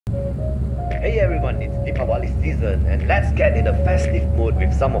Hey everyone, it's Deepavali season and let's get in a festive mood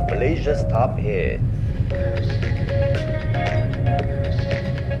with some of Malaysia's top hits.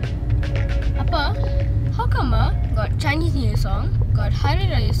 Appa, how come got Chinese New Year song, got Hari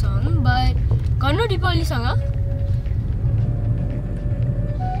Raya song, but got no Deepavali song?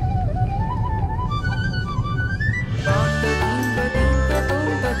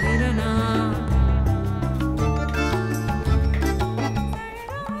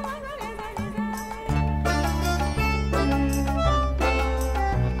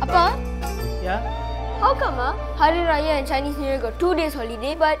 Appa? Yeah? How come Hari Raya and Chinese New Year got 2 days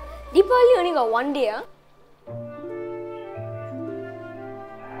holiday, but Deepavali only got 1 day?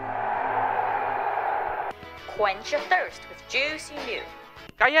 Quench your thirst with juicy new.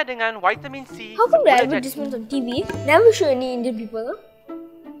 Kaya dengan vitamin C. How come the sempurna advertisements on TV never show any Indian people?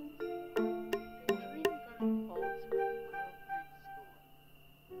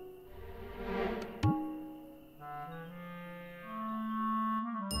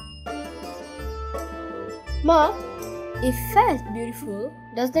 Ma, if fair is beautiful,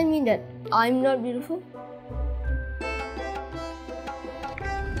 does that mean that I'm not beautiful?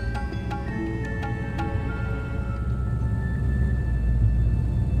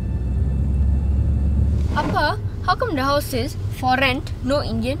 Appa, how come the house says for rent, no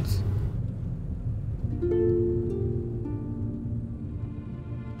Indians?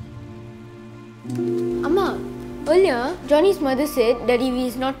 Amma, earlier Johnny's mother said that if he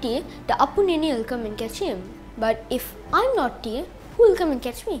is naughty, the Appu Nene will come and catch him. But if I'm naughty, who will come and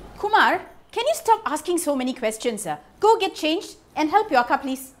catch me? Kumar, can you stop asking so many questions? Go get changed and help your Akka,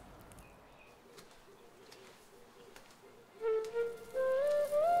 please.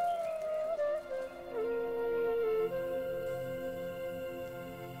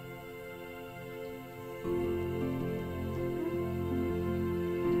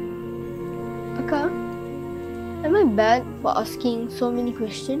 Akka, am I bad for asking so many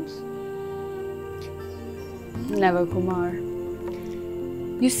questions? Never, Kumar.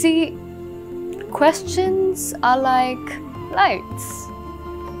 You see, questions are like lights.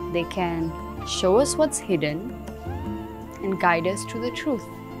 They can show us what's hidden and guide us to the truth.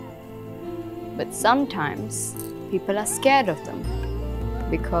 But sometimes people are scared of them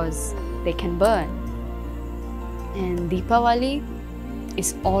because they can burn. And Deepavali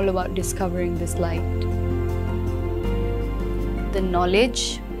is all about discovering this light. The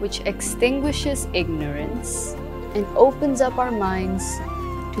knowledge which extinguishes ignorance and opens up our minds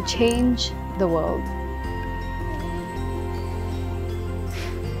to change the world.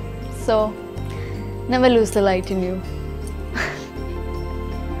 So, never lose the light in you.